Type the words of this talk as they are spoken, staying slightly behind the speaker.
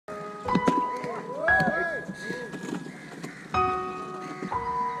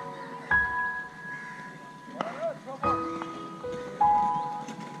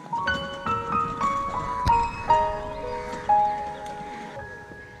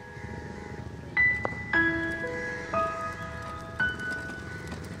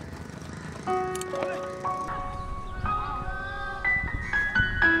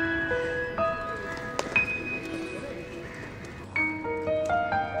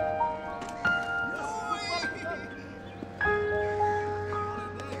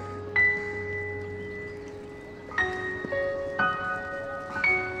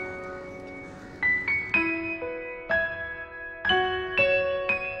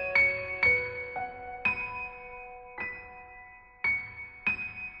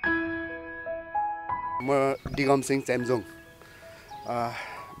म degum Singh Chemjong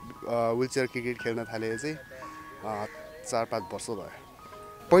wheelchair cricket खेल्न थालेको चाहिँ 4-5 वर्ष भयो।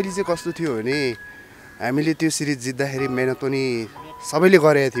 पहिले चाहिँ कस्तो थियो भने हामीले त्यो सिरिज जित्दाखेरि मेहनत पनि सबैले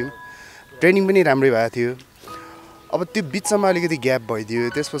गरेका थियौँ, ट्रेनिङ पनि राम्रै भएको थियो। अब त्यो बिचमा अलिकति ग्याप भइदियो,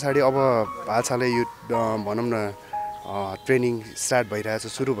 त्यस पछाडि अब हालसालै यो भनौँ न ट्रेनिङ स्टार्ट भइरहेछ,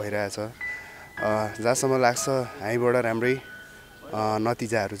 सुरु भइरहेछ। जहाँसम्म लाग्छ हामीबाट राम्रै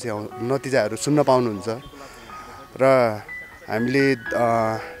नतिजाहरू सुन्न पाउनुहुन्छ र हामीले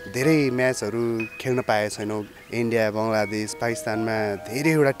धेरै म्याचहरू खेल्न पाएका छैनौँ। इन्डिया, बङ्गलादेश, पाकिस्तानमा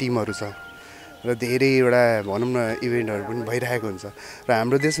धेरैवटा टिमहरू छ र धेरैवटा भनौँ न इभेन्टहरू पनि भइरहेको हुन्छ र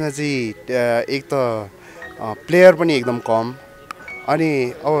हाम्रो देशमा चाहिँ एक त प्लेयर पनि एकदम कम, अनि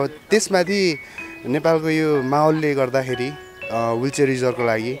अब त्यसमाथि नेपालको यो माहौलले गर्दाखेरि व्हिलचेयर युजरको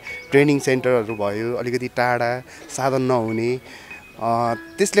लागि ट्रेनिङ सेन्टरहरू भयो अलिकति टाढा, साधन नहुने,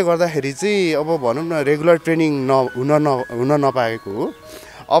 त्यसले गर्दाखेरि चाहिँ अब भनौँ न रेगुलर ट्रेनिङ हुन नपाएको हो।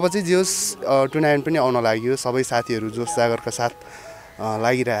 अब चाहिँ जोस् टुर्नामेन्ट पनि आउन लाग्यो, सबै साथीहरू जोस जागरका साथ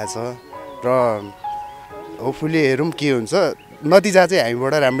लागिरहेछ र होपफुली हेरौँ के हुन्छ। नतिजा चाहिँ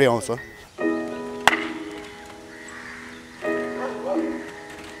हामीबाट राम्रै आउँछ।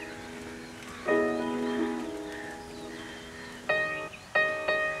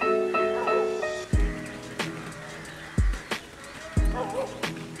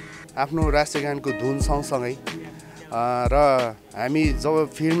 आफ्नो राष्ट्रिय गानको धुन सँगसँगै र हामी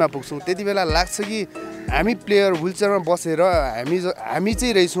जब फिल्डमा पुग्छौँ त्यति बेला लाग्छ कि हामी प्लेयर व्हिलचेयरमा बसेर हामी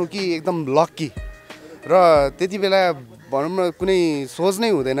चाहिँ रहेछौँ कि एकदम लक्की। र त्यति बेला भनौँ न कुनै सोच नै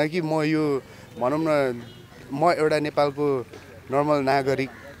हुँदैन कि म यो भनौँ न म एउटा नेपालको नर्मल नागरिक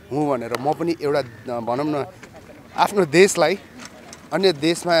हुँ भनेर म पनि एउटा भनौँ न आफ्नो देशलाई अन्य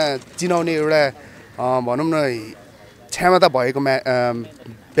देशमा चिनाउने एउटा भनौँ न क्षमता भएको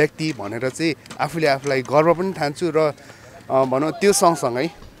व्यक्ति भनेर चाहिँ आफूलाई गर्व पनि ठान्छु र भनौँ त्यो सँगसँगै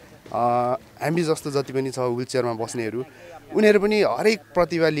हामी जस्तो जति पनि छ व्हिलचेयरमा बस्नेहरू उनीहरू पनि हरेक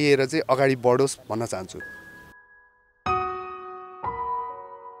प्रतिभा लिएर चाहिँ अगाडि बढोस् भन्न चाहन्छु।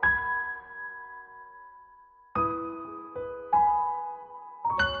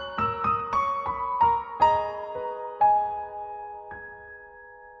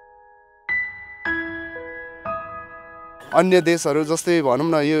 अन्य देशहरू जस्तै भनौँ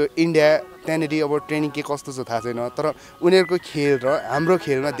न यो इन्डिया, त्यहाँनिर अब ट्रेनिङ के कस्तो छ थाहा छैन, तर उनीहरूको खेल र हाम्रो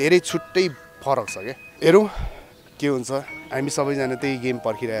खेलमा धेरै छुट्टै फरक छ क्या। हेरौँ के हुन्छ। हामी सबैजना त्यही गेम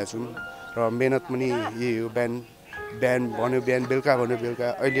पर्खिरहेछौँ र मेहनत पनि यही हो। बिहान बेलुका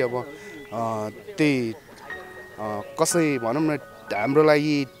अहिले अब त्यही कसै भनौँ न हाम्रो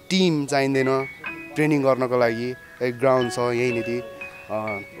लागि टिम चाहिँदैन ट्रेनिङ गर्नको लागि, ग्राउन्ड छ यहीँनिर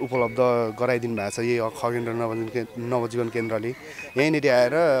उपलब्ध गराइदिनु भएको छ यही खगेन्द्र नवजीवन केन्द्रले। यहीँनिर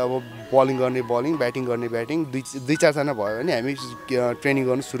आएर अब बलिङ गर्ने बलिङ, ब्याटिङ गर्ने ब्याटिङ, दुई चारजना भयो भने हामी ट्रेनिङ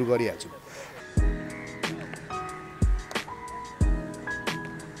गर्नु सुरु गरिहाल्छौँ।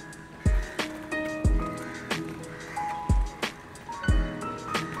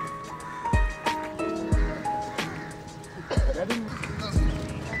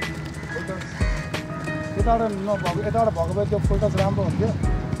 यताबाट भएको भए त्यो फोल्टस राम्रो हुन्थ्यो।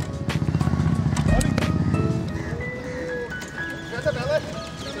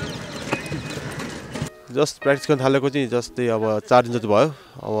 जस्ट प्र्याक्टिस गर्न थालेको चाहिँ जस्तै अब 4 दिन जति भयो।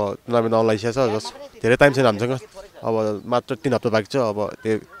 अब टुर्नामेन्ट आउन लागिसकेको छ। जस्ट धेरै टाइम छैन हामीसँग, अब मात्र 3 हप्ता बाँकी छ। अब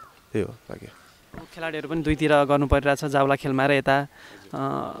त्यही हो बाँकी। खेलाडीहरू पनि दुईतिर गर्नु परिरहेछ, जाउला खेलमा र यता।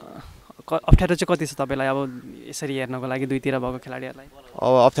 अप्ठ्यारो चाहिँ कति छ तपाईँलाई अब यसरी हेर्नको लागि दुईतिर भएको खेलाडीहरूलाई?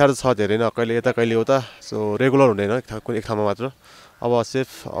 अब अप्ठ्यारो छ धेरै नै, कहिले यता कहिले उता, सो रेगुलर हुँदैन एक ठाउँमा मात्र। अब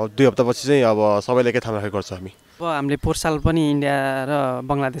सिर्फ 2 हप्तापछि चाहिँ अब सबैले एकै ठाउँमा राखेको गर्छ हामी। अब हामीले पोहोर साल पनि इन्डिया र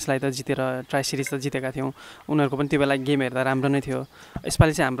बङ्गलादेशलाई त जितेर ट्राई सिरिज त जितेका थियौँ, उनीहरूको पनि त्यो बेला गेम हेर्दा राम्रो नै थियो।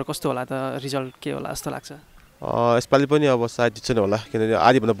 यसपालि चाहिँ हाम्रो कस्तो होला त, रिजल्ट के होला जस्तो लाग्छ? यसपालि पनि अब सायद जित्छ नै होला, किनभने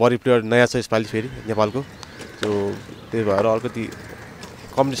आधीभन्दा बढी प्लेयर नयाँ छ यसपालि फेरि नेपालको। सो त्यही भएर अलिकति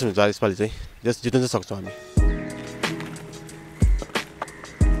कम्पिटिसन हुन्छ यसपालि चाहिँ, जस जित्न चाहिँ सक्छौँ हामी।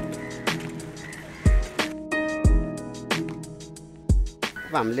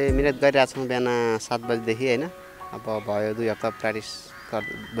 अब हामीले मिहिनेत गरिरहेछौँ बिहान 7 बजीदेखि होइन। अब भयो 2 हप्ता प्र्याक्टिस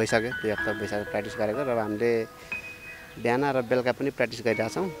भइसक्यो, 2 हप्ता भइसक्यो प्र्याक्टिस गरेको। र हामीले बिहान र बेलुका पनि प्र्याक्टिस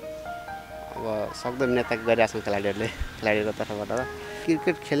गरिरहेछौँ। अब सक्दो मिहिनेत गरिरहेछौँ खेलाडीहरूको तर्फबाट।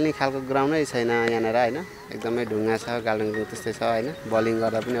 क्रिकेट खेल्ने खालको ग्राउन्डै छैन यहाँनिर होइन, एकदमै ढुङ्गा छ, गाडुङ त्यस्तै छ होइन। बलिङ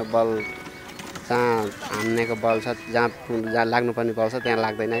गर्दा पनि अब बल जहाँ हान्नेको बल छ, जहाँ लाग्नुपर्ने बल छ त्यहाँ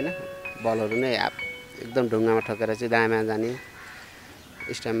लाग्दैन होइन। बलहरू नै एकदम ढुङ्गामा ठोकेर चाहिँ दायाँमा जाने,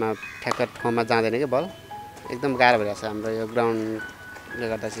 स्ट्याम्पमा ठ्याक्क ठाउँमा जाँदैन कि बल। एकदम गाह्रो भइरहेको छ हाम्रो यो ग्राउन्डले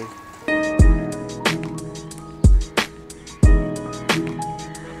गर्दा चाहिँ।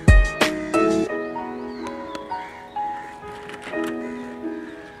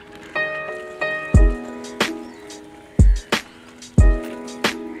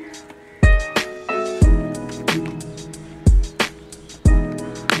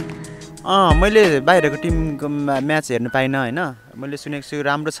 मैले बाहिरको टिमको म्याच हेर्नु पाइनँ होइन मैले सुनेको छु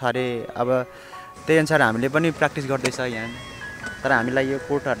राम्रो छ अरे अब त्यही अनुसार हामीले पनि प्र्याक्टिस गर्दैछ यहाँ तर हामीलाई यो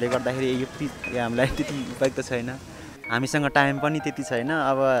कोर्टहरूले गर्दाखेरि यो पिच हामीलाई त्यति उपयुक्त छैन हामीसँग टाइम पनि त्यति छैन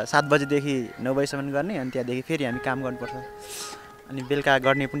अब 7 बजेदेखि 9 बजीसम्म गर्ने अनि त्यहाँदेखि फेरि हामी काम गर्नुपर्छ अनि बेलुका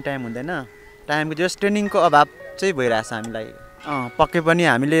गर्ने पनि टाइम हुँदैन टाइमको जस्ट ट्रेनिङको अभाव चाहिँ भइरहेछ हामीलाई पक्कै पनि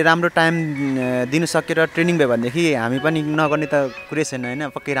हामीले राम्रो टाइम दिन सकेर ट्रेनिङ भयो भनेदेखि हामी पनि नगर्ने त कुरै छैन होइन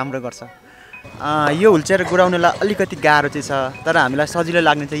पक्कै राम्रो गर्छ यो हुलचेयर गुराउनलाई अलिकति गाह्रो चाहिँ छ तर हामीलाई सजिलो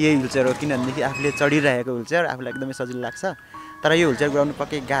लाग्ने चाहिँ यही हुलचेयर हो किनभनेदेखि आफूले चढिरहेको हुलचेयर आफूलाई एकदमै सजिलो लाग्छ तर यो हुलचेयर गुराउनु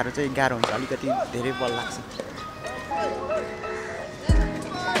पक्कै गाह्रो हुन्छ अलिकति धेरै बल लाग्छ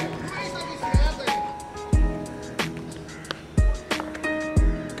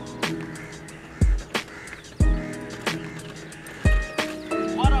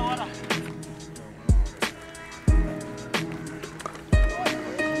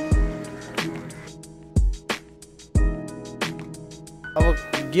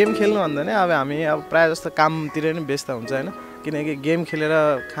गेम खेल्नु भन्दा नै अब हामी अब प्रायः जस्तो कामतिर नै व्यस्त हुन्छ होइन किनकि गेम खेलेर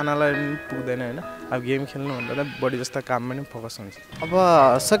खानालाई पनि पुग्दैन होइन अब गेम खेल्नु भन्दा नै बढी जस्तो काममा नै फोकस हुन्छ अब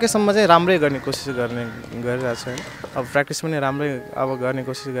सकेसम्म चाहिँ राम्रै गर्ने कोसिस गरिरहेको छु होइन अब प्र्याक्टिस पनि राम्रै अब गर्ने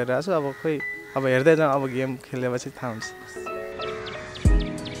कोसिस गरिरहेको छु अब खोइ अब हेर्दै जाउँ अब गेम खेलेपछि थाहा हुन्छ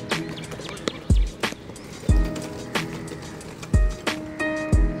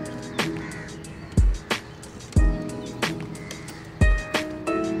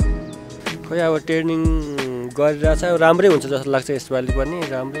खोइ अब ट्रेनिङ गरिरहेछ राम्रै हुन्छ जस्तो लाग्छ यसपालि पनि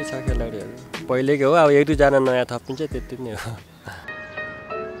राम्रै छ खेलाडीहरू पहिलेकै हो अब 1-2 जना नयाँ थपिन्छ त्यति नै हो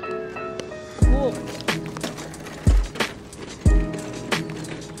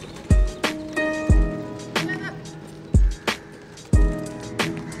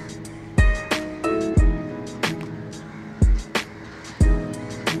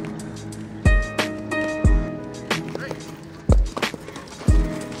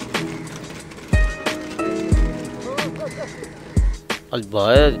अलि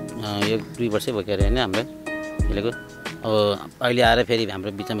भयो 1-2 वर्षै भयो होइन हाम्रो खेलेको अब अहिले आएर फेरि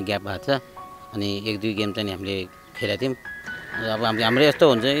हाम्रो बिचमा ग्याप भएको छ अनि 1-2 गेम चाहिँ हामीले खेलेको थियौँ अब हाम्रो यस्तो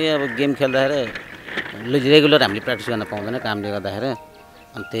हुन्छ कि अब गेम खेल्दाखेरि रेगुलर हामीले प्र्याक्टिस गर्न पाउँदैन कामले गर्दाखेरि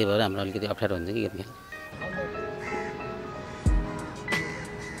अनि त्यही भएर हाम्रो अलिकति अप्ठ्यारो हुन्छ कि गेम खेल्न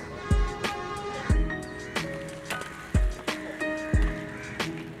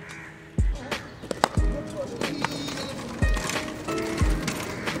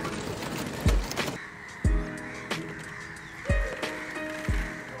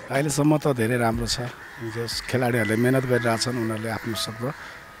अहिलेसम्म त धेरै राम्रो छ जस खेलाडीहरूले मेहनत गरिरहेछन् उनीहरूले आफ्नो सक्दो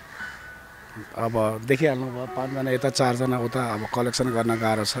अब देखिहाल्नु भयो 5 जना यता 4 जना उता अब कलेक्सन गर्न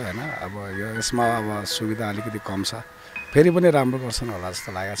गाह्रो छ होइन अब यसमा अब सुविधा अलिकति कम छ फेरि पनि राम्रो गर्छन् होला जस्तो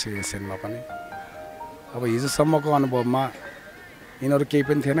लागेको छ एसियनमा पनि अब हिजोसम्मको अनुभवमा यिनीहरू केही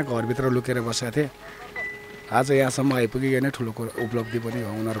पनि थिएन घरभित्र लुकेर बसेका थिए आज यहाँसम्म आइपुगे नै ठुलो उपलब्धि पनि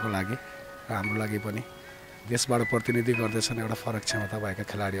हो उनीहरूको लागि र हाम्रो लागि पनि देशबाट प्रतिनिधि गर्दैछन् एउटा फरक क्षमता भएका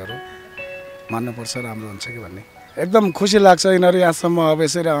खेलाडीहरू मान्नुपर्छ राम्रो हुन्छ कि भन्ने एकदम खुसी लाग्छ यिनीहरू यहाँसम्म अब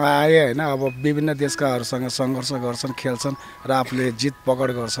यसरी आए होइन अब विभिन्न देशकाहरूसँग सङ्घर्ष गर्छन् खेल्छन् र आफूले जित पकड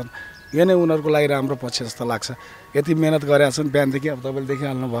गर्छन् यो नै उनीहरूको लागि राम्रो पक्ष जस्तो लाग्छ यति मेहनत गरेका छन् बिहानदेखि अब तपाईँले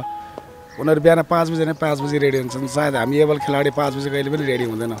देखिहाल्नु भयो उनीहरू बिहान 5 बजे नै 5 बजी रेडी हुन्छन् सायद हामी एबल खेलाडी 5 बजी कहिले पनि रेडी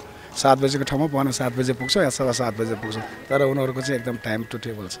हुँदैन 7 बजेको ठाउँमा पौने 7 बजे पुग्छ या 7:15 बजे पुग्छ तर उनीहरूको चाहिँ एकदम टाइम टु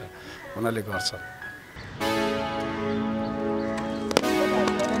टेबल छ उनीहरूले गर्छन्